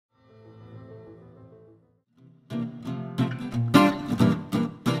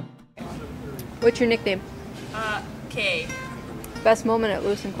What's your nickname? Kay. Best moment at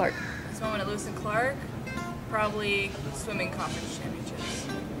Lewis and Clark? This moment at Lewis and Clark, probably swimming conference championships.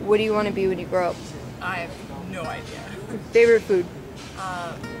 What do you want to be when you grow up? I have no idea. Favorite food?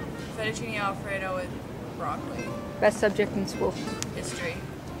 Fettuccine Alfredo with broccoli. Best subject in school? History.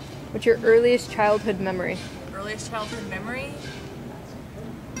 What's your earliest childhood memory? Earliest childhood memory?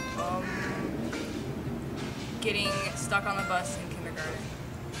 Getting stuck on the bus in kindergarten.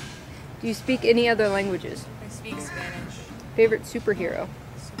 Do you speak any other languages? I speak Spanish. Favorite superhero?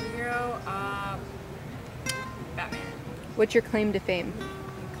 Superhero? Batman. What's your claim to fame?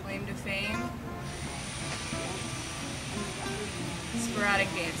 Claim to fame? Sporadic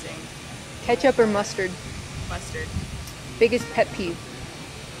dancing. Ketchup or mustard? Mustard. Biggest pet peeve?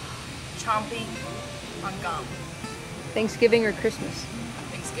 Chomping on gum. Thanksgiving or Christmas?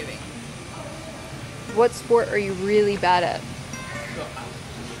 Thanksgiving. What sport are you really bad at?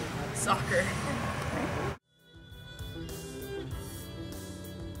 Soccer.